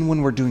 even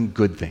when we're doing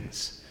good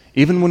things,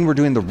 even when we're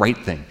doing the right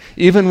thing,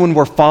 even when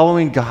we're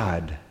following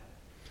God.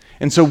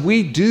 And so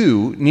we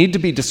do need to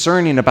be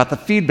discerning about the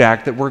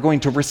feedback that we're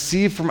going to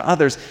receive from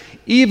others,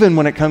 even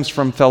when it comes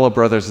from fellow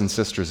brothers and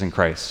sisters in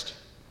Christ.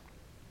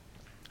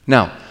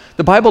 Now,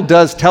 the Bible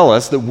does tell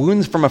us that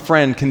wounds from a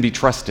friend can be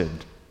trusted.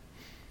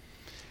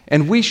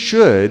 And we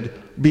should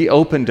be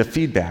open to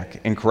feedback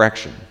and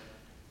correction,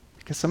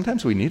 because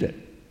sometimes we need it.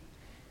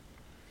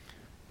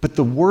 But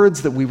the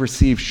words that we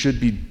receive should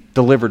be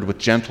delivered with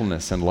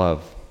gentleness and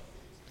love.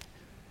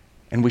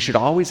 And we should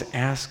always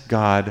ask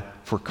God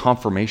for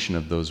confirmation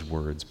of those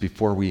words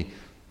before we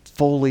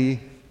fully,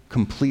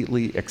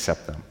 completely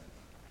accept them.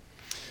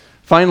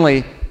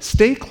 Finally,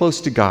 stay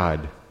close to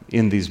God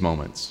in these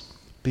moments,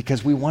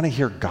 because we want to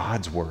hear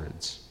God's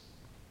words.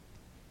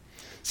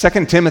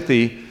 2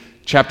 Timothy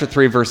chapter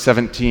 3, verse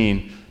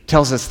 17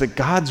 tells us that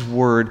God's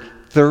word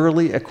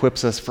thoroughly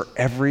equips us for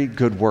every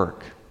good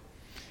work.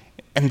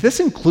 And this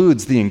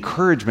includes the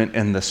encouragement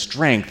and the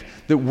strength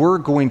that we're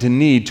going to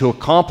need to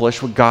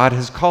accomplish what God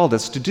has called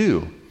us to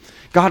do.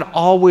 God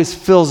always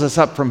fills us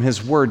up from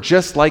his word,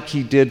 just like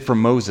he did for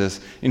Moses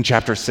in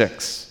chapter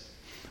 6,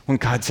 when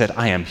God said,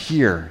 "I am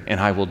here and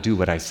I will do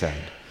what I said."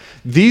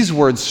 These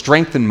words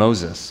strengthened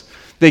Moses.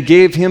 They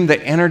gave him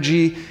the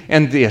energy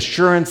and the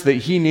assurance that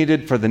he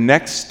needed for the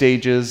next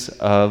stages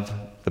of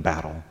the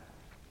battle.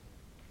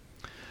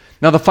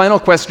 Now, the final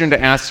question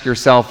to ask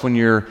yourself when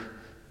you're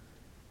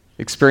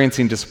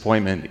experiencing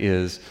disappointment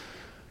is,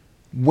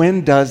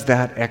 when does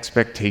that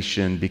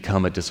expectation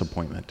become a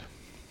disappointment?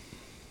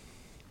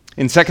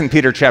 In 2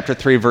 Peter chapter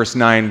 3, verse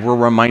 9, we're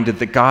reminded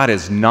that God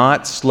is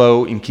not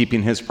slow in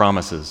keeping his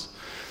promises.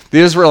 The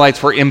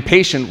Israelites were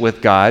impatient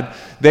with God.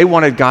 They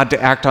wanted God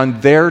to act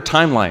on their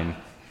timeline.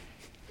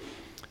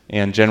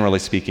 And generally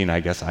speaking,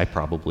 I guess I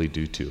probably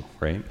do too,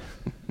 right?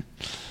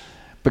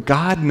 But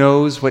God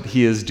knows what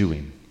he is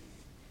doing.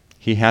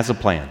 He has a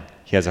plan.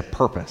 He has a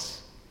purpose.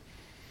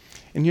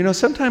 And you know,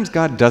 sometimes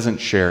God doesn't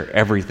share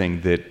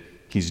everything that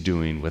he's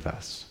doing with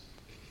us.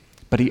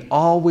 But he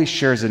always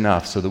shares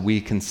enough so that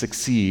we can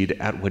succeed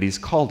at what he's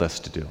called us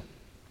to do.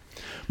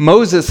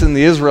 Moses and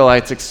the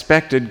Israelites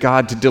expected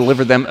God to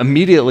deliver them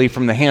immediately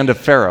from the hand of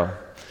Pharaoh.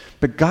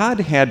 But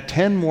God had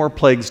 10 more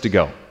plagues to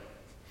go.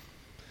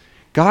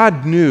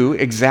 God knew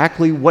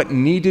exactly what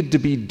needed to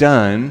be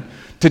done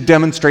to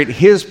demonstrate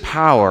his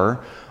power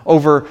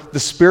over the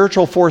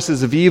spiritual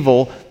forces of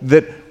evil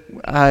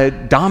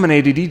that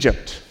dominated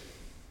Egypt.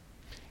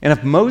 And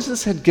if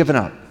Moses had given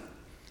up,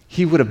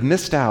 he would have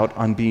missed out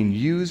on being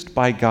used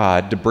by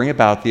God to bring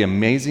about the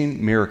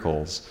amazing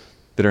miracles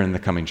that are in the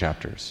coming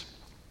chapters.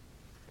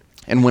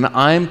 And when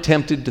I'm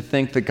tempted to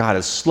think that God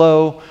is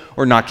slow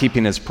or not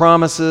keeping his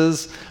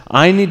promises,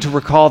 I need to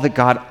recall that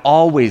God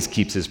always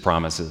keeps his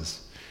promises,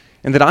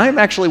 and that I'm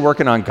actually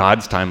working on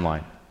God's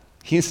timeline.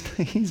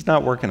 He's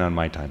not working on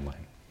my timeline.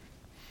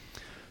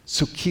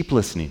 So keep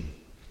listening.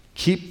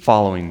 Keep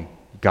following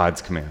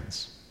God's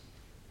commands.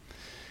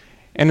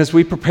 And as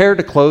we prepare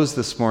to close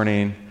this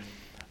morning,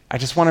 I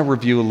just want to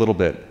review a little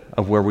bit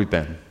of where we've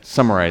been,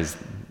 summarize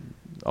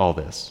all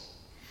this.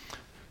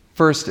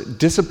 First,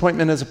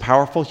 disappointment is a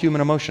powerful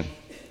human emotion,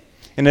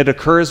 and it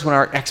occurs when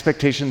our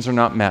expectations are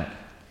not met.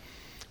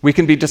 We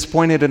can be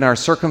disappointed in our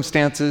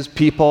circumstances,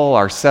 people,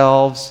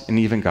 ourselves, and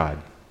even God.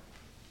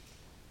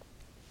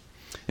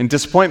 And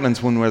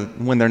disappointments,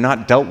 when they're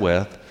not dealt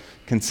with,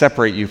 can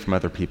separate you from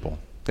other people.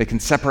 They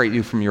can separate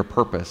you from your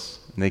purpose,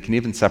 and they can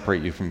even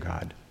separate you from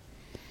God.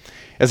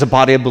 As a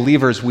body of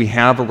believers, we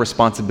have a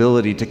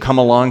responsibility to come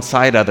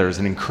alongside others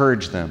and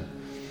encourage them.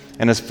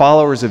 And as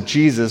followers of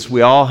Jesus,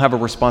 we all have a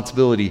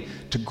responsibility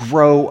to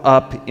grow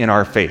up in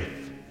our faith.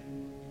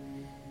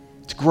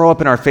 To grow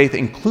up in our faith,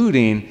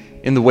 including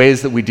in the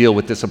ways that we deal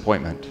with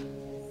disappointment.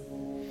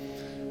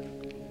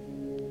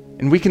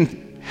 And we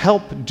can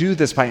help do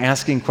this by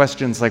asking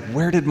questions like,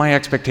 where did my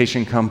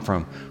expectation come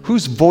from?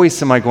 Whose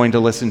voice am I going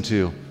to listen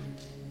to?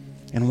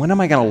 And when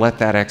am I going to let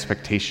that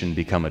expectation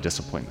become a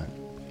disappointment?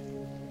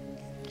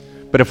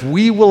 But if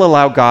we will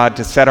allow God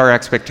to set our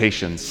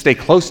expectations, stay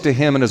close to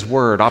him and his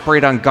word,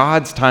 operate on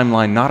God's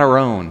timeline, not our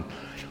own,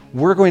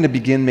 we're going to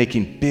begin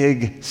making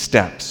big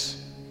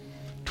steps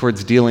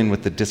towards dealing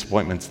with the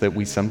disappointments that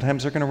we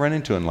sometimes are going to run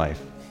into in life.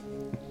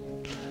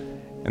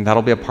 And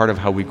that'll be a part of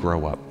how we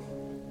grow up.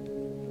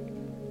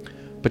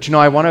 But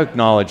I want to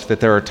acknowledge that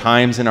there are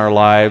times in our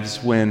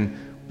lives when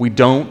we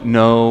don't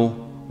know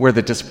where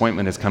the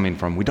disappointment is coming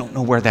from. We don't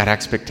know where that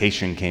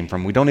expectation came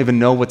from. We don't even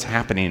know what's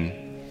happening.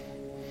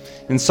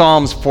 In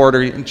Psalms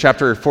 40, in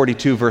chapter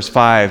 42, verse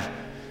 5,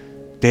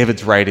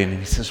 David's writing, and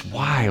he says,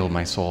 "Why, O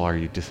my soul, are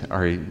you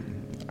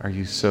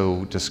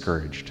so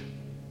discouraged?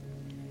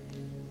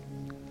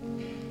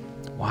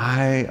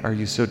 Why are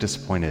you so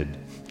disappointed?"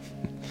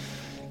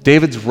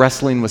 David's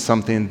wrestling with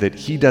something that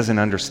he doesn't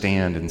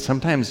understand, and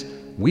sometimes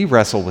we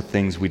wrestle with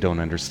things we don't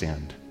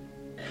understand.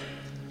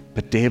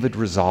 But David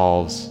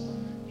resolves,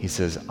 he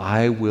says,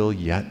 "I will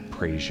yet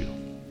praise you.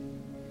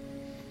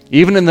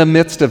 Even in the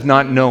midst of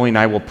not knowing,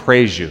 I will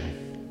praise you."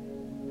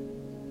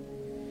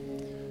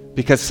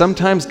 Because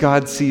sometimes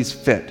God sees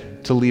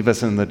fit to leave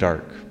us in the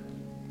dark.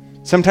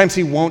 Sometimes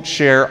he won't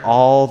share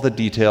all the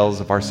details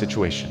of our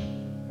situation.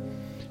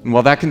 And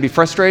while that can be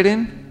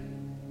frustrating,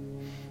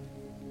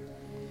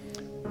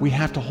 we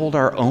have to hold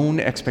our own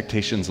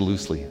expectations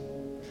loosely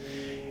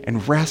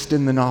and rest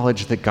in the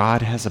knowledge that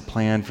God has a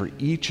plan for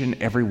each and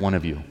every one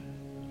of you.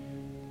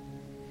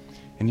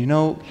 And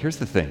here's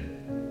the thing.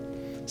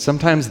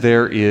 Sometimes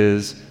there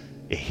is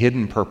a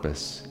hidden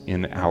purpose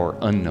in our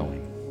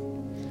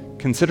unknowing.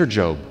 Consider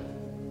Job.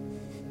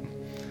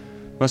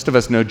 Most of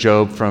us know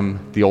Job from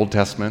the Old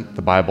Testament,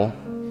 the Bible.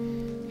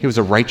 He was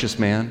a righteous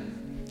man.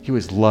 He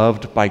was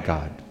loved by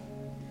God.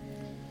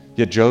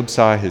 Yet Job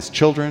saw his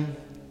children,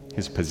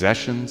 his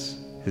possessions,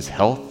 his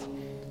health,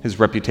 his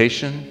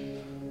reputation,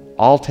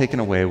 all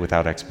taken away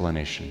without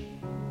explanation.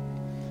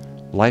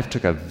 Life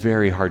took a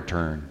very hard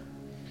turn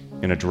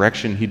in a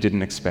direction he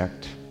didn't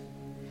expect,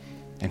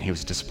 and he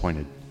was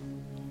disappointed.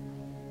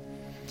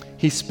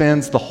 He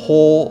spends the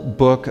whole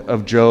book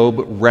of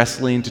Job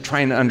wrestling to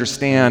try and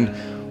understand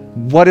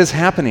what is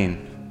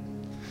happening,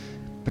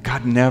 but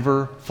God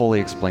never fully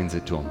explains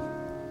it to him.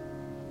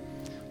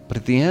 But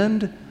at the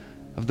end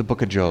of the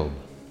book of Job,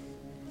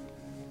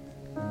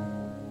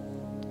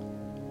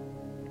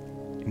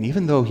 and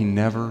even though he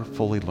never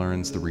fully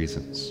learns the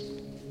reasons,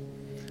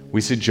 we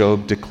see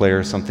Job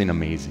declare something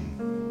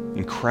amazing,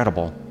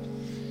 incredible.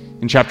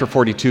 In chapter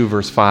 42,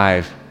 verse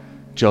 5,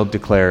 Job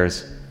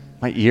declares,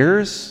 "My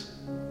ears,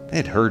 they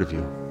had heard of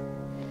you,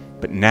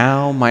 but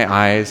now my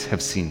eyes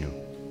have seen you."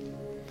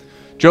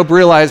 Job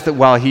realized that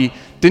while he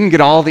didn't get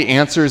all the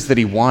answers that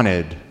he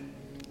wanted,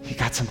 he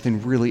got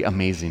something really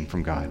amazing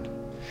from God.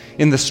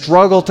 In the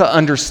struggle to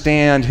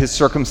understand his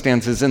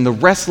circumstances, in the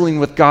wrestling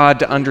with God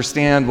to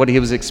understand what he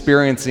was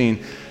experiencing,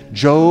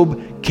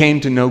 Job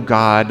came to know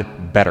God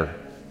better.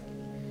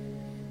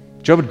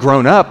 Job had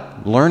grown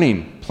up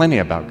learning plenty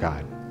about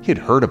God. He had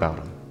heard about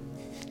him.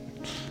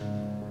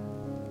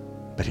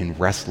 But in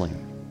wrestling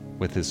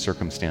with his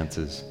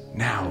circumstances,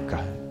 now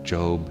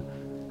Job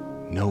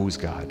knows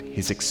God.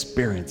 He's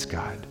experienced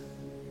God.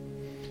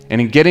 And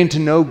in getting to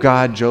know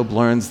God, Job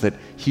learns that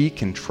he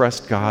can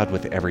trust God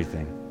with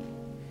everything.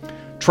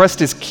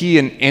 Trust is key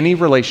in any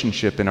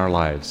relationship in our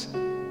lives.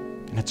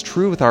 And it's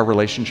true with our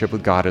relationship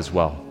with God as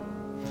well.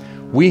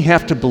 We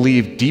have to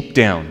believe deep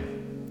down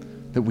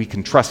that we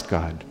can trust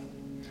God.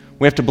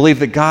 We have to believe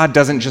that God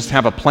doesn't just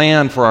have a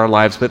plan for our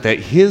lives, but that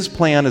his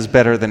plan is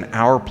better than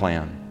our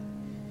plan.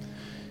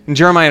 In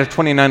Jeremiah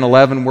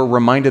 29:11, we're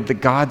reminded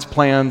that God's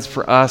plans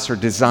for us are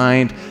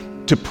designed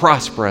to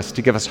prosper us,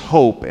 to give us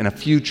hope and a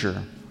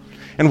future.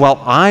 And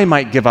while I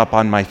might give up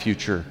on my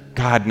future,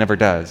 God never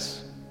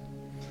does.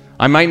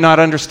 I might not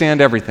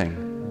understand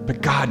everything,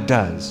 but God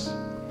does.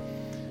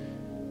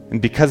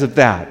 And because of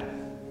that,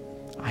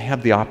 I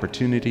have the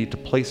opportunity to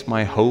place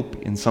my hope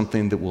in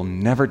something that will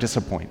never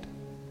disappoint.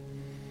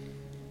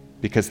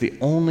 Because the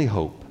only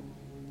hope,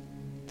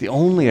 the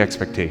only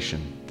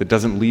expectation that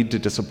doesn't lead to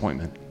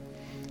disappointment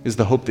is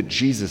the hope that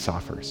Jesus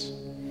offers,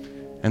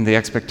 and the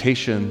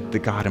expectation that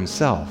God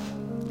himself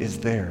is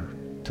there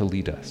to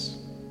lead us.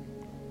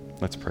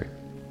 Let's pray.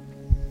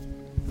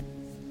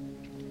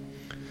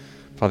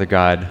 Father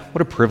God,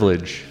 what a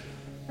privilege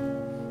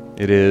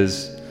it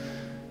is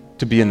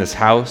to be in this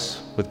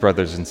house with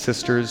brothers and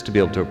sisters, to be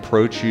able to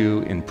approach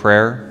you in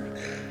prayer,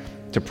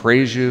 to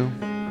praise you,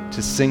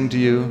 to sing to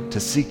you, to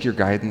seek your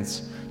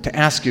guidance, to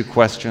ask you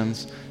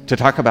questions, to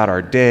talk about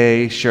our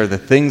day, share the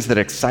things that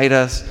excite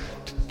us,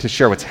 to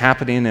share what's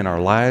happening in our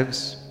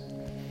lives,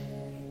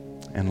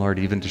 and Lord,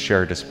 even to share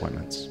our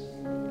disappointments.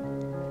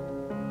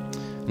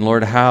 And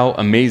Lord, how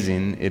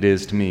amazing it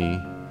is to me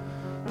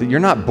that you're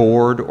not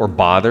bored or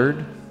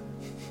bothered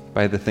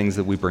by the things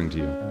that we bring to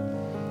you.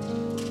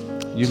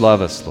 You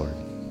love us, Lord.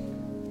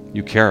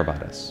 You care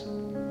about us.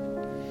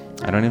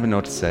 I don't even know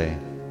what to say.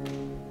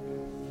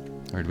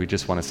 Lord, we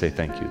just want to say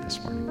thank you this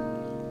morning.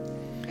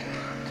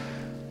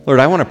 Lord,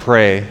 I want to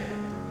pray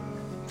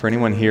for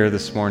anyone here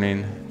this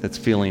morning that's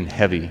feeling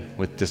heavy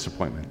with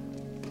disappointment.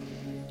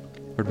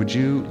 Lord, would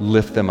you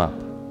lift them up?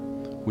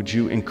 Would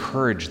you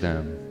encourage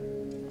them?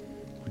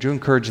 Would you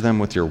encourage them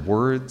with your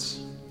words,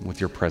 with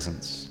your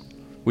presence?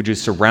 Would you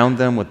surround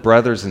them with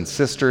brothers and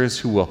sisters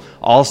who will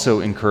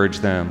also encourage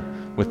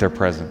them with their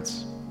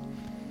presence?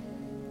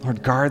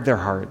 Lord, guard their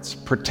hearts,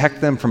 protect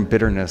them from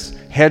bitterness,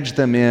 hedge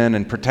them in,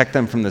 and protect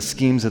them from the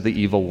schemes of the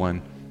evil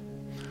one.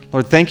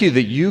 Lord, thank you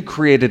that you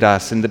created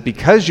us, and that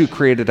because you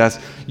created us,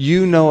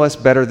 you know us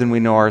better than we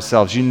know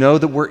ourselves. You know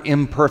that we're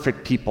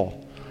imperfect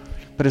people.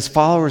 But as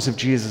followers of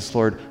Jesus,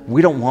 Lord,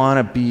 we don't want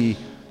to be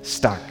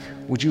stuck.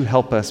 Would you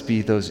help us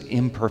be those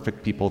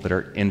imperfect people that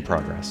are in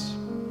progress?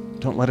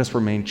 Don't let us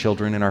remain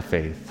children in our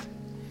faith.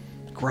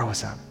 Grow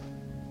us up.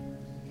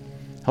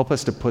 Help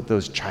us to put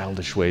those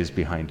childish ways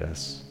behind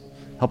us.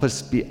 Help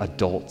us be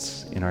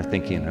adults in our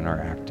thinking and our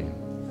acting.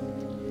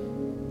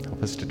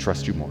 Help us to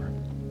trust you more.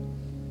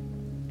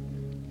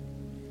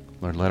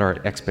 Lord, let our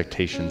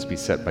expectations be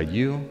set by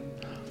you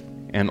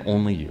and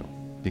only you,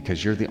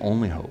 because you're the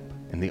only hope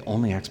and the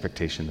only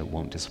expectation that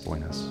won't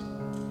disappoint us.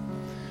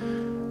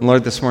 And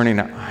Lord, this morning,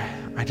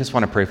 I just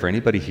want to pray for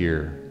anybody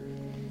here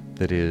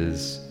that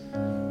is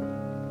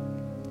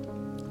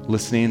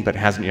listening but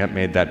hasn't yet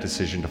made that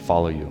decision to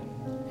follow you.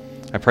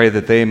 I pray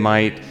that they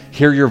might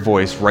hear your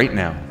voice right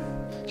now,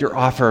 your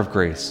offer of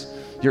grace,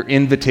 your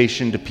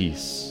invitation to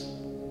peace.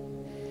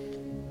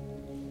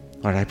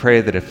 Lord, I pray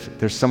that if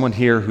there's someone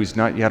here who's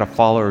not yet a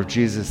follower of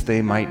Jesus,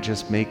 they might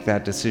just make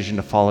that decision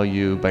to follow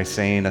you by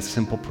saying a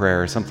simple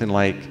prayer, something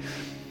like,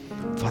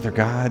 Father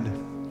God,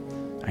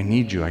 I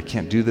need you. I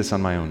can't do this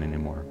on my own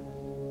anymore.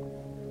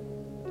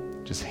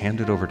 Just hand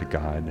it over to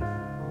God.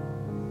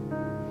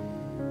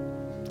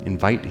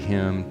 Invite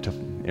him to,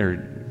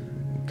 or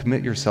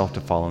commit yourself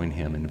to following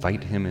him.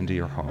 Invite him into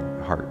your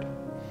heart.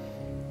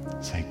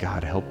 Say,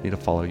 God, help me to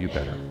follow you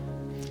better.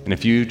 And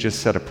if you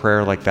just said a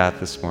prayer like that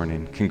this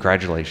morning,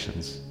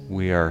 congratulations.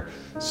 We are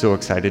so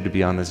excited to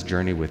be on this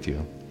journey with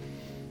you.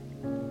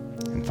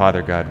 And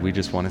Father God, we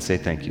just want to say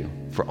thank you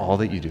for all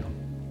that you do.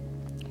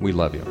 We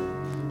love you.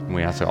 And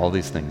we ask all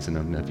these things in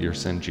the name of your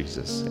son,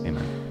 Jesus.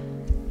 Amen.